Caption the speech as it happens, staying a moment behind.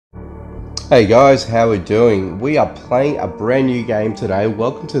Hey guys, how are we doing? We are playing a brand new game today.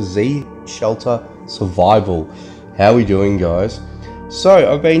 Welcome to Z Shelter Survival. How are we doing, guys?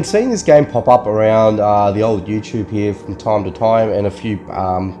 So I've been seeing this game pop up around the old YouTube here from time to time, and a few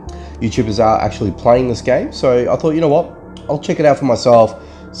YouTubers are actually playing this game. So I thought, you know what, I'll check it out for myself,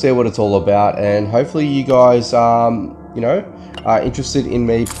 see what it's all about, and hopefully you guys are interested in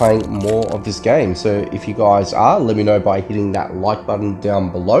me playing more of this game. So if you guys are, let me know by hitting that like button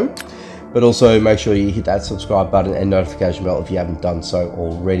down below. But also make sure you hit that subscribe button and notification bell if you haven't done so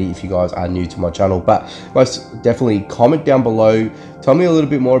already, if you guys are new to my channel. But most definitely comment down below, tell me a little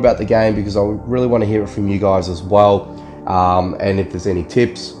bit more about the game, because I really want to hear it from you guys as well. And if there's any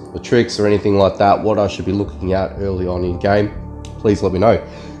tips or tricks or anything like that, what I should be looking at early on in game, please let me know.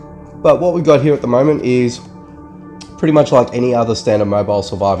 But what we've got here at the moment is pretty much like any other standard mobile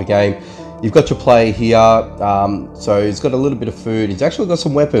survivor game. You've got your player here, so it's got a little bit of food. It's actually got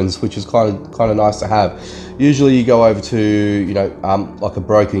some weapons, which is kind of nice to have. Usually you go over to, like a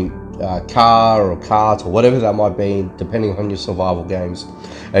broken car or cart or whatever that might be, depending on your survival games,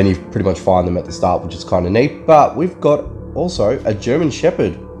 and you pretty much find them at the start, which is kind of neat. But we've got also a German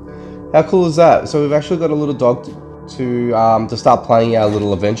Shepherd. How cool is that? So we've actually got a little dog to start playing our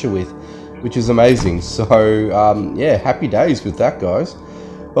little adventure with, which is amazing. So yeah, happy days with that, guys.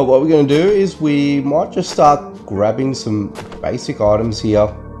 But what we're going to do is we might just start grabbing some basic items here,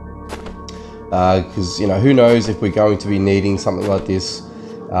 because who knows if we're going to be needing something like this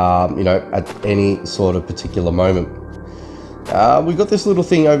at any sort of particular moment. We've got this little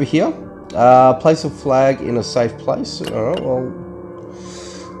thing over here, place a flag in a safe place. Alright, well,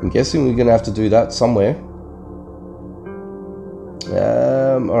 I'm guessing we're going to have to do that somewhere.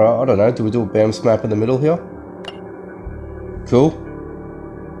 Alright, I don't know, do we do a BAMS map in the middle here? Cool.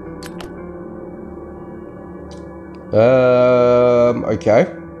 Okay.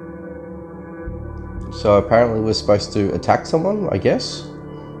 So apparently we're supposed to attack someone, I guess.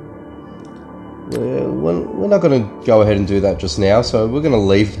 We're not going to go ahead and do that just now, so we're going to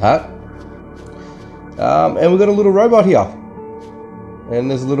leave that. And we've got a little robot here. And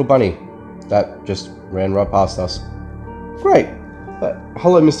there's a little bunny that just ran right past us. Great. But,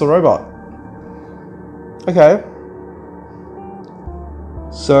 hello, Mr. Robot. Okay.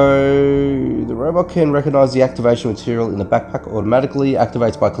 So the robot can recognize the activation material in the backpack, automatically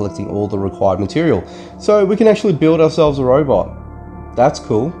activates by collecting all the required material. So we can actually build ourselves a robot. That's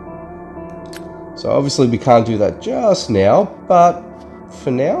cool. So obviously we can't do that just now, but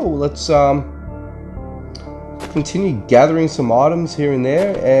for now let's continue gathering some items here and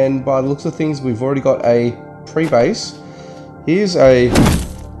there. And by the looks of things, we've already got a pre-base. Here's a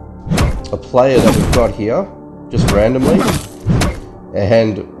player that we've got here, just randomly.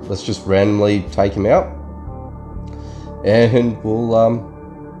 And let's just randomly take him out, and we'll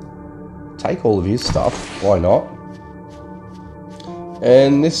take all of his stuff, why not?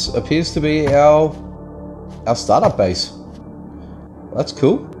 And this appears to be our startup base. That's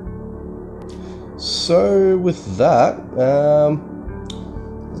cool. So with that,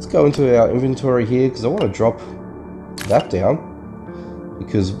 let's go into our inventory here, because I want to drop that down,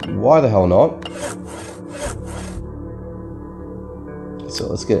 because why the hell not? So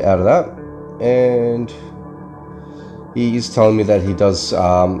let's get out of that. And he is telling me that he does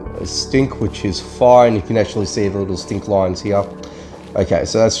stink, which is fine. You can actually see the little stink lines here. Okay,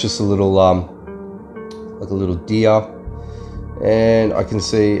 so that's just a little like a little deer, and I can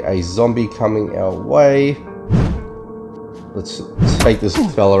see a zombie coming our way. Let's take this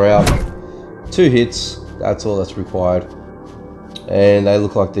fella out. 2 hits, that's all that's required, and they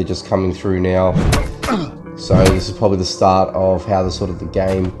look like they're just coming through now. So this is probably the start of how the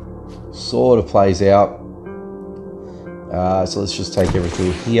game sort of plays out. So let's just take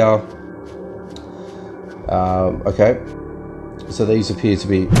everything here. Okay. So these appear to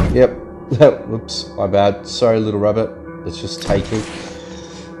be, yep. Whoops, my bad. Sorry, little rabbit. Let's just take him.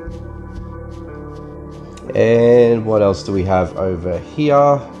 And what else do we have over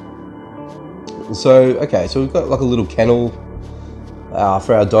here? So, okay, so we've got like a little kennel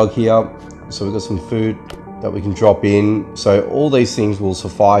for our dog here. So we've got some food that we can drop in. So all these things will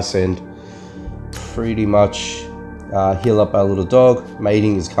suffice and pretty much heal up our little dog.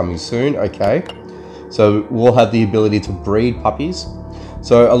 Mating is coming soon. Okay, so we'll have the ability to breed puppies.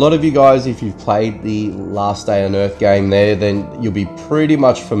 So a lot of you guys, if you've played the Last Day on Earth game there, then you'll be pretty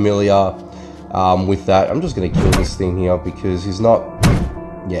much familiar with that. I'm just going to kill this thing here because he's not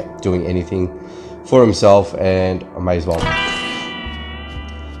doing anything for himself, and I may as well.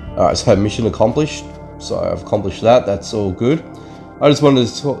 Alright, so mission accomplished. So I've accomplished that, that's all good. I just wanted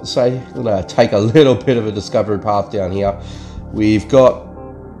to say, take a little bit of a discovery path down here. We've got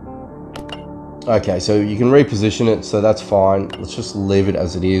Okay, so you can reposition it, so that's fine. Let's just leave it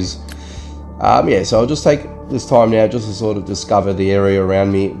as it is. Yeah, so I'll just take this time now just to sort of discover the area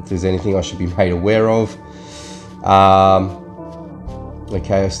around me, if there's anything I should be made aware of.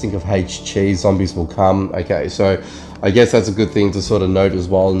 Okay, I stink of HG, zombies will come. Okay, so I guess that's a good thing to sort of note as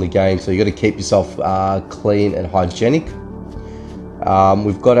well in the game. So you got to keep yourself clean and hygienic.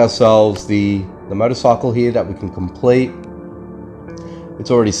 We've got ourselves the motorcycle here that we can complete. It's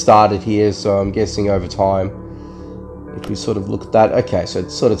already started here, so I'm guessing over time, if we sort of look at that, okay, so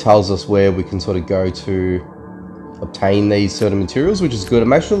it sort of tells us where we can sort of go to obtain these certain materials, which is good.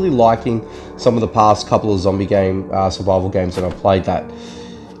 I'm actually liking some of the past couple of zombie game survival games that I've played, that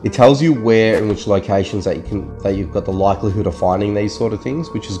it tells you where and which locations that you've got the likelihood of finding these sort of things,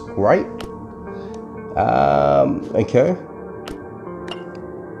 which is great. Okay,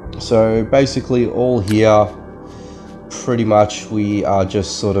 so basically all here, pretty much we are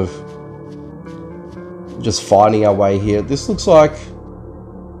just sort of just finding our way here. This looks like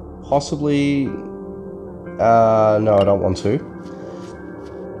possibly no, I don't want to,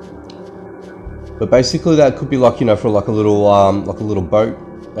 but basically that could be like, you know, for like a little boat,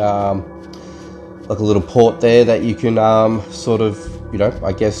 like a little port there that you can sort of, you know,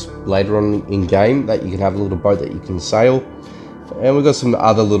 I guess later on in game that you can have a little boat that you can sail. And we've got some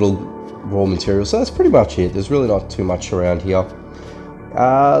other little raw materials, so that's pretty much it. There's really not too much around here.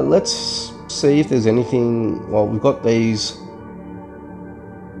 Let's see if there's anything. Well, we've got these.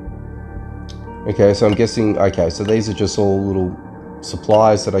 Okay, so I'm guessing, okay, so these are just all little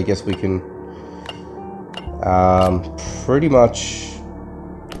supplies that I guess we can pretty much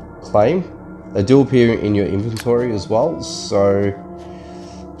claim. They do appear in your inventory as well, so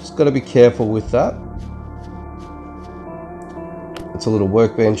just got to be careful with that. It's a little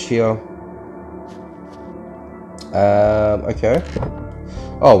workbench here. Okay.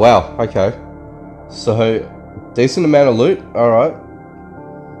 Oh wow, okay. So, decent amount of loot, alright.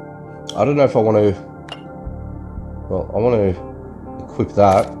 I don't know if I want to... Well, I want to equip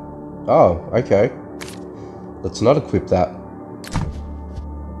that. Oh, okay. Let's not equip that.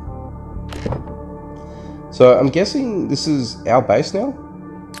 So, I'm guessing this is our base now?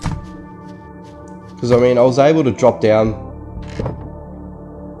 Because, I mean, I was able to drop down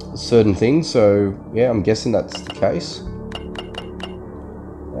certain things, so yeah, I'm guessing that's the case.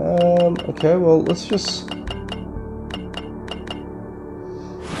 Okay, well, let's just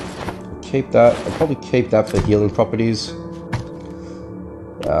keep that. I'll probably keep that for healing properties.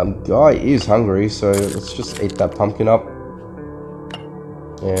 Guy is hungry, so let's just eat that pumpkin up,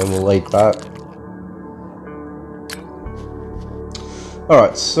 and we'll eat that.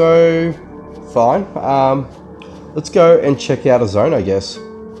 Alright, so fine. Let's go and check out a zone, I guess.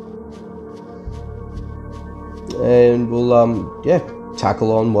 And we'll yeah,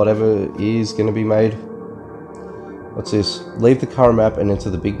 tackle on whatever is going to be made. What's this? Leave the current map and enter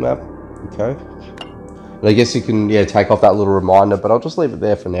the big map. Okay. And I guess you can, yeah, take off that little reminder, but I'll just leave it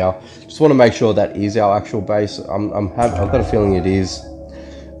there for now. Just want to make sure that is our actual base. I've got a feeling it is.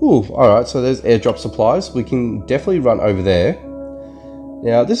 Ooh, alright, so there's airdrop supplies. We can definitely run over there.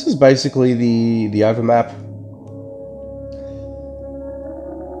 Now, this is basically the overmap.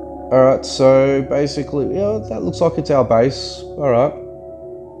 Alright, so basically, yeah, that looks like it's our base. Alright.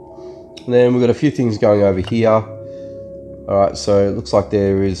 And then we've got a few things going over here. Alright, so it looks like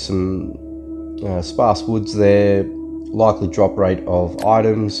there is some sparse woods there. Likely drop rate of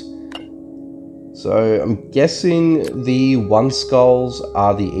items. So I'm guessing the one skulls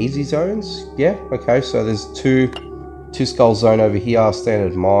are the easy zones. Yeah, okay, so there's two skull zone over here,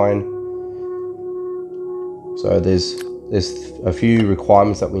 standard mine. So there's a few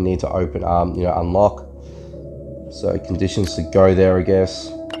requirements that we need to open, you know, unlock. So conditions to go there, I guess.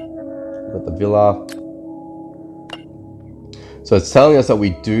 We've got the villa. So it's telling us that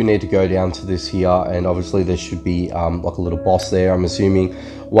we do need to go down to this here, and obviously there should be like a little boss there. I'm assuming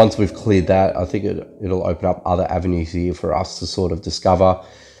once we've cleared that, I think it'll open up other avenues here for us to sort of discover.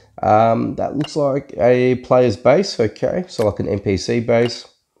 That looks like a player's base, okay, so like an NPC base,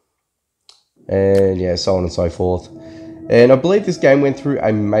 and yeah, so on and so forth. And I believe this game went through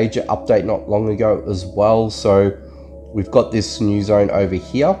a major update not long ago as well, so we've got this new zone over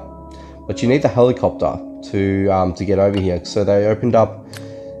here, but you need the helicopter to get over here. So they opened up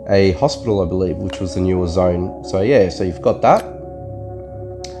a hospital, I believe, which was the newer zone. So yeah, so you've got that,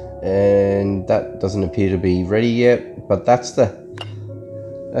 and that doesn't appear to be ready yet, but that's the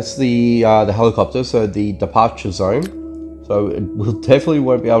helicopter, so the departure zone. So we'll definitely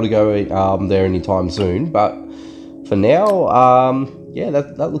won't be able to go there anytime soon, but for now, yeah,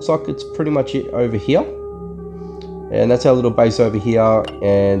 that looks like it's pretty much it over here. And that's our little base over here,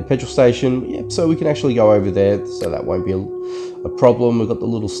 and petrol station. Yep, so we can actually go over there, so that won't be a problem. We've got the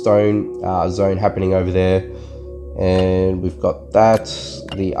little stone zone happening over there, and we've got that,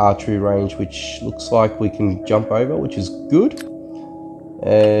 the archery range, which looks like we can jump over, which is good.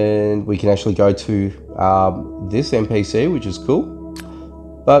 And we can actually go to this NPC, which is cool.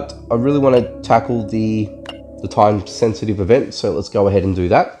 But I really want to tackle the time sensitive event, so let's go ahead and do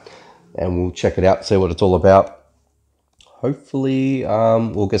that, and we'll check it out, see what it's all about. Hopefully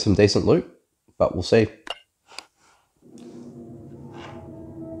we'll get some decent loot, but we'll see.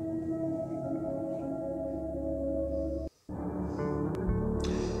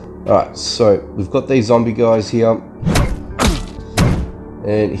 Alright, so we've got these zombie guys here,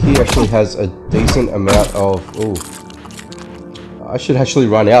 and he actually has a decent amount of... Ooh, I should actually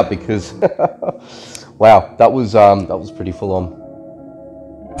run out because wow, that was pretty full on.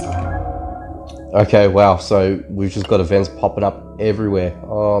 Okay, wow, so we've just got events popping up everywhere.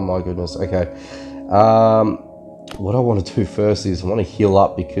 Oh my goodness. Okay, what I want to do first is I want to heal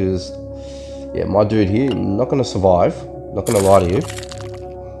up, because yeah, my dude here, not going to survive, not going to lie to you.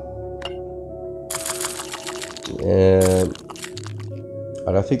 And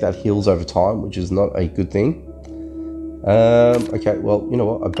I don't think that heals over time, which is not a good thing. Okay, well, you know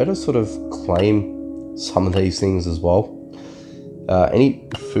what, I better sort of claim some of these things as well. Any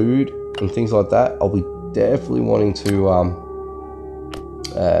food and things like that, I'll be definitely wanting to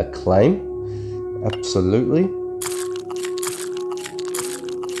claim. Absolutely.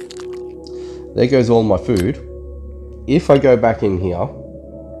 There goes all my food. If I go back in here,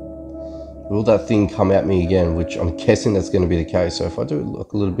 will that thing come at me again? Which I'm guessing that's going to be the case. So if I do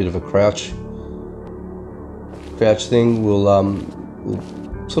like a little bit of a crouch thing, we'll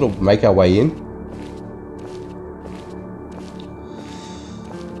sort of make our way in.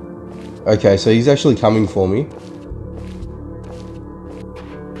 Okay, so he's actually coming for me.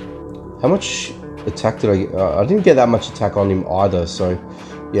 How much attack did I get? I didn't get that much attack on him either, so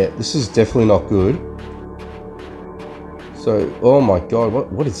yeah, this is definitely not good. So, oh my god,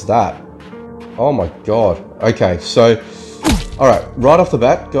 what is that? Oh my god. Okay, so, alright, right off the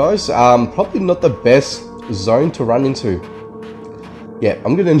bat, guys, probably not the best zone to run into. Yeah,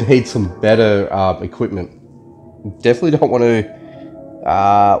 I'm gonna need some better equipment. Definitely don't want to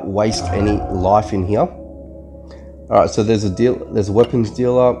waste any life in here. Alright, so there's a weapons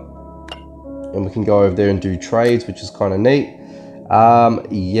dealer, and we can go over there and do trades, which is kind of neat.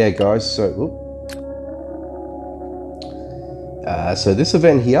 Yeah, guys, so this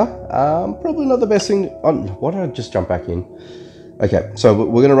event here, probably not the best thing. Why did I just jump back in? Okay, so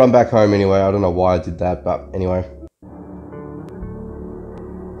we're gonna run back home anyway. I don't know why I did that, but anyway.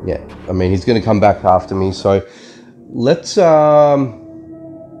 Yeah, I mean, he's gonna come back after me, so let's go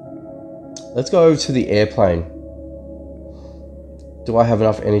over to the airplane. Do I have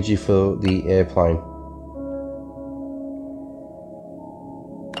enough energy for the airplane?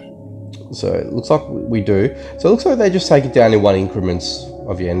 So it looks like we do. So it looks like they just take it down in 1 increments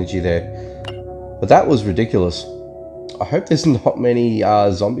of your energy there. But that was ridiculous. I hope there's not many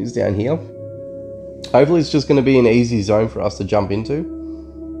zombies down here. Hopefully it's just going to be an easy zone for us to jump into.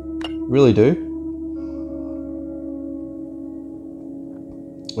 Really do.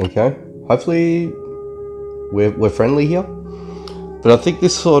 Okay. Hopefully we're friendly here. But I think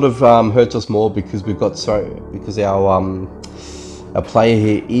this sort of hurts us more because our player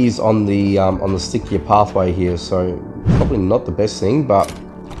here is on the stickier pathway here, so probably not the best thing, but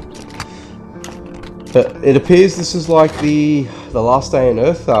it appears this is like the last day on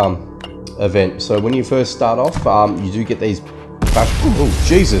Earth event. So when you first start off, you do get these oh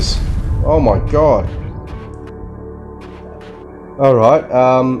Jesus, oh my god. Alright,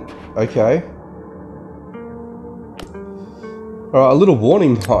 okay. Alright, a little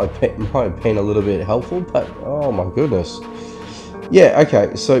warning might have been a little bit helpful, but oh my goodness. Yeah,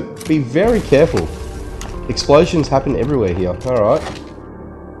 okay, so be very careful. Explosions happen everywhere here. Alright.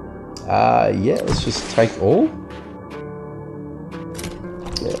 Yeah, let's just take all.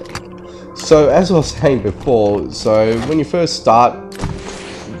 Yeah. So, as I was saying before, so when you first start,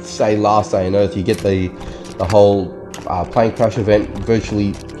 say last day on Earth, you get the whole plane crash event,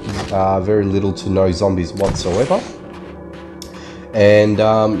 virtually very little to no zombies whatsoever. And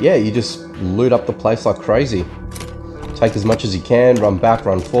yeah, you just loot up the place like crazy. Take as much as you can, run back,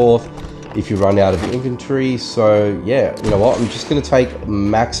 run forth if you run out of inventory. So yeah, you know what, I'm just going to take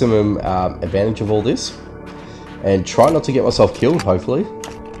maximum advantage of all this and try not to get myself killed, hopefully.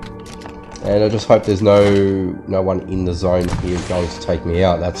 And I just hope there's no one in the zone here going to take me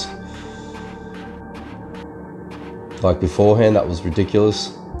out. That's like beforehand, that was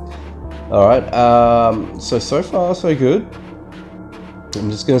ridiculous. Alright, so far so good.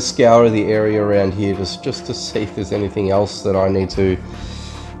 I'm just going to scour the area around here just to see if there's anything else that I need to,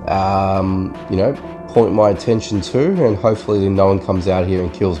 you know, point my attention to, and hopefully no one comes out here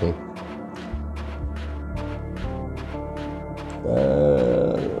and kills me.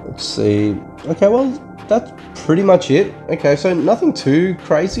 Let's see. Okay, well, that's pretty much it. Okay, so nothing too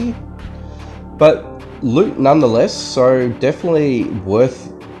crazy, but loot nonetheless, so definitely worth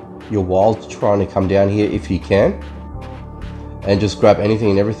your while trying to come down here if you can, and just grab anything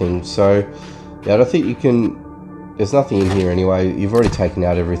and everything. So yeah, I don't think you can, there's nothing in here anyway, you've already taken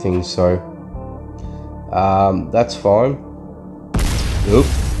out everything, so that's fine. Oop.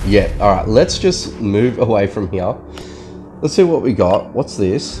 Yeah, alright, let's just move away from here. Let's see what we got. What's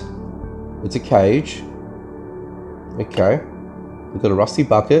this? It's a cage. Okay, we've got a rusty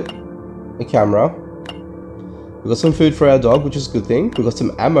bucket, a camera, we've got some food for our dog, which is a good thing, we've got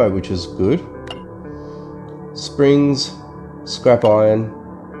some ammo, which is good, springs, scrap iron,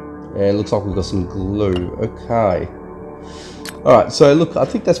 and looks like we've got some glue. Okay, alright, so look, I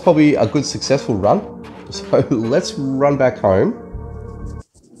think that's probably a good successful run, so let's run back home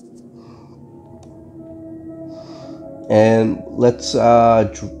and let's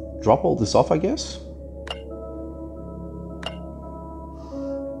drop all this off, I guess.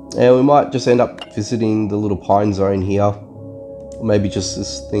 And we might just end up visiting the little pine zone here, or maybe just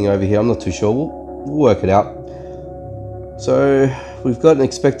this thing over here, I'm not too sure, we'll work it out. So we've got an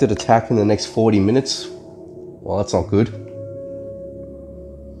expected attack in the next 40 minutes. Well, that's not good.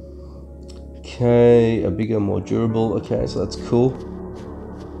 Okay, a bigger, more durable. Okay, so that's cool.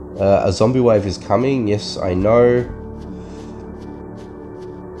 A zombie wave is coming. Yes, I know.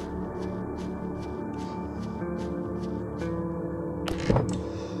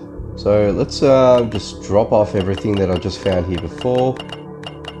 So let's just drop off everything that I just found here before.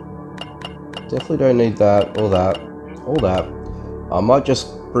 Definitely don't need that, or that, or that. I might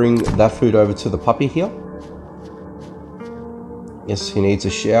just bring that food over to the puppy here. Yes, he needs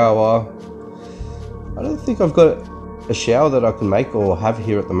a shower. I don't think I've got a shower that I can make or have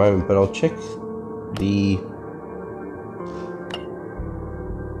here at the moment, but I'll check the...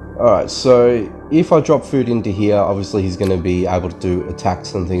 Alright, so if I drop food into here, obviously he's going to be able to do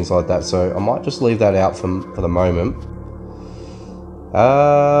attacks and things like that, so I might just leave that out for the moment.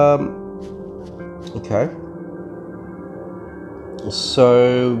 Okay.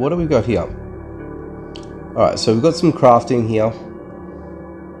 So what do we got here? Alright, so we've got some crafting here.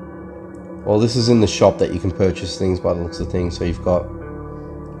 Well, this is in the shop that you can purchase things by the looks of things, so you've got,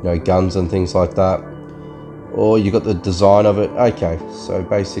 you know, guns and things like that. Or you got the design of it. Okay, so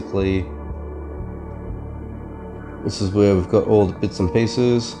basically this is where we've got all the bits and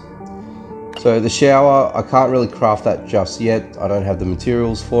pieces. So the shower, I can't really craft that just yet. I don't have the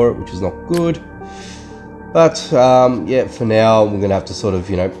materials for it, which is not good. But yeah, for now we're gonna have to sort of,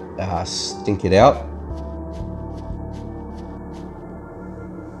 you know, stink it out.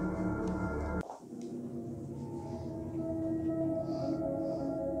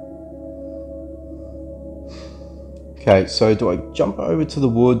 Okay, so do I jump over to the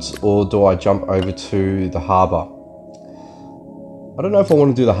woods or do I jump over to the harbour? I don't know if I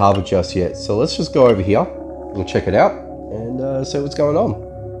want to do the harbour just yet, so let's just go over here and check it out and see what's going on.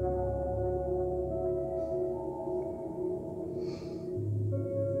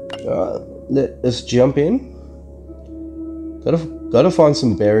 Let's jump in. Gotta find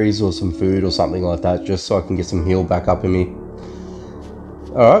some berries or some food or something like that, just so I can get some heal back up in me.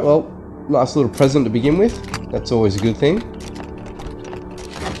 Alright, well, nice little present to begin with. That's always a good thing.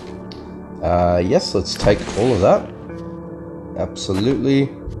 Yes, let's take all of that. Absolutely.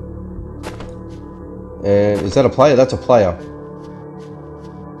 And is that a player? That's a player.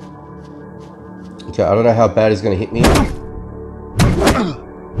 Okay, I don't know how bad he's going to hit me.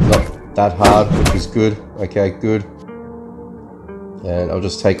 Not that hard, which is good. Okay, good. And I'll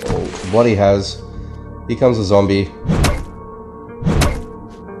just take all what he has. Here comes a zombie.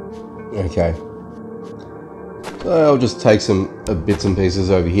 Okay. So I'll just take some bits and pieces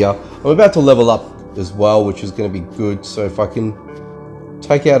over here. I'm about to level up as well, which is going to be good. So if I can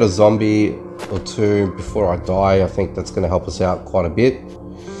take out a zombie or two before I die, I think that's going to help us out quite a bit.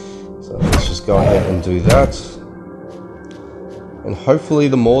 So let's just go ahead and do that. And hopefully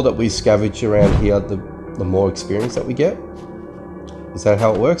the more that we scavenge around here, the more experience that we get. Is that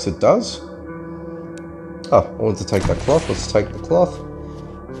how it works? It does. Oh, I wanted to take that cloth. Let's take the cloth.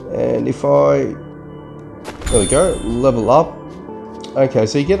 And if I... There we go, level up. Okay,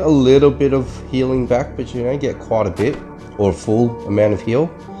 so you get a little bit of healing back, but you don't get quite a bit, or a full amount of heal.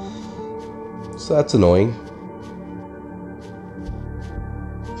 So that's annoying.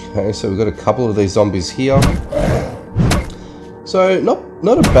 Okay, so we've got a couple of these zombies here. So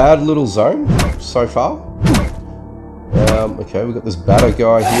not a bad little zone so far. Okay, we've got this batter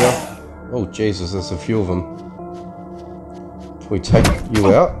guy here. Oh Jesus, there's a few of them. Can we take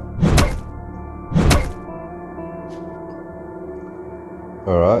you out?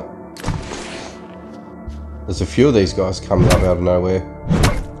 Alright. There's a few of these guys coming up out of nowhere.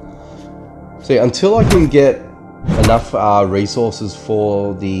 See, until I can get enough resources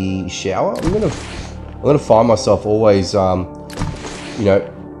for the shower, I'm gonna find myself always, you know.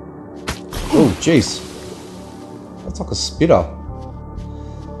 Oh, jeez, that's like a spitter.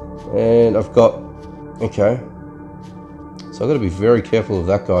 And I've got, okay, so I've got to be very careful of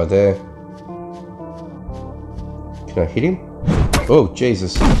that guy there. Can I hit him? Oh,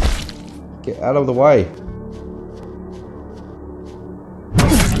 Jesus, get out of the way.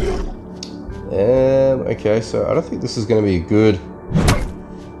 Okay, so I don't think this is going to be good.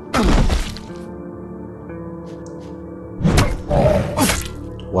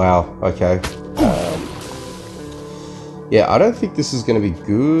 Wow, okay. Yeah, I don't think this is going to be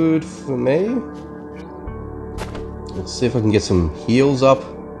good for me. Let's see if I can get some heals up.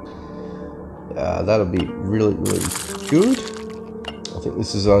 That'll be really, really good. I think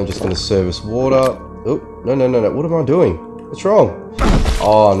this is only just going to serve us water. Oh, no. What am I doing? What's wrong?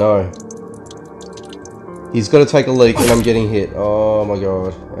 Oh, no. He's got to take a leak and I'm getting hit. Oh my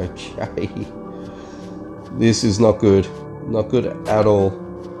god. Okay. This is not good. Not good at all.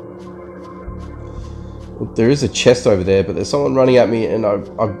 There is a chest over there, but there's someone running at me and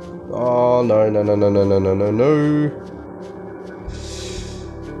oh no.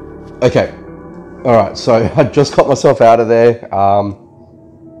 Okay. Alright, so I just got myself out of there.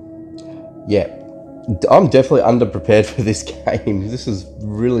 Yeah. I'm definitely underprepared for this game. This is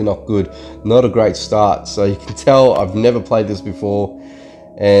really not good. Not a great start. So you can tell I've never played this before.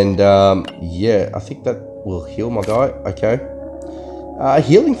 And yeah, I think that will heal my guy. Okay.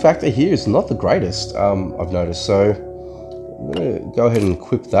 Healing factor here is not the greatest, I've noticed. So I'm going to go ahead and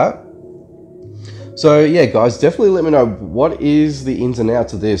equip that. So yeah, guys, definitely let me know what is the ins and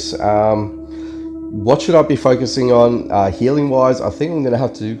outs of this. What should I be focusing on healing wise? I think I'm going to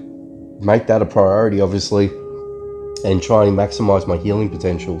have to make that a priority, obviously, and try and maximize my healing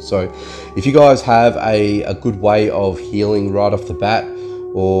potential. So if you guys have a good way of healing right off the bat,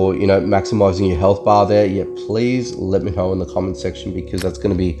 or you know, maximizing your health bar there, yeah, please let me know in the comment section, because that's going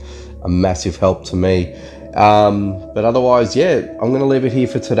to be a massive help to me. But otherwise, yeah, I'm going to leave it here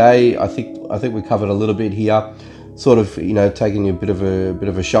for today. I think we covered a little bit here, sort of, you know, taking a bit of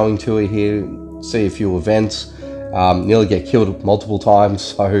a showing tour here, see a few events, nearly get killed multiple times,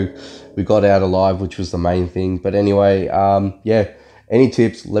 so we got out alive, which was the main thing. But anyway, yeah, any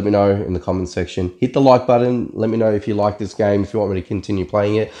tips, let me know in the comment section. Hit the like button. Let me know if you like this game, if you want me to continue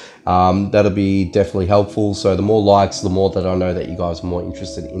playing it. That'll be definitely helpful. So the more likes, the more that I know that you guys are more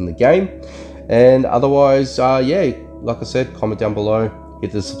interested in the game. And otherwise, yeah, like I said, comment down below,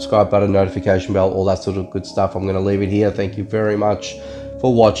 hit the subscribe button, notification bell, all that sort of good stuff. I'm going to leave it here. Thank you very much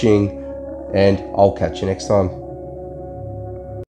for watching, and I'll catch you next time.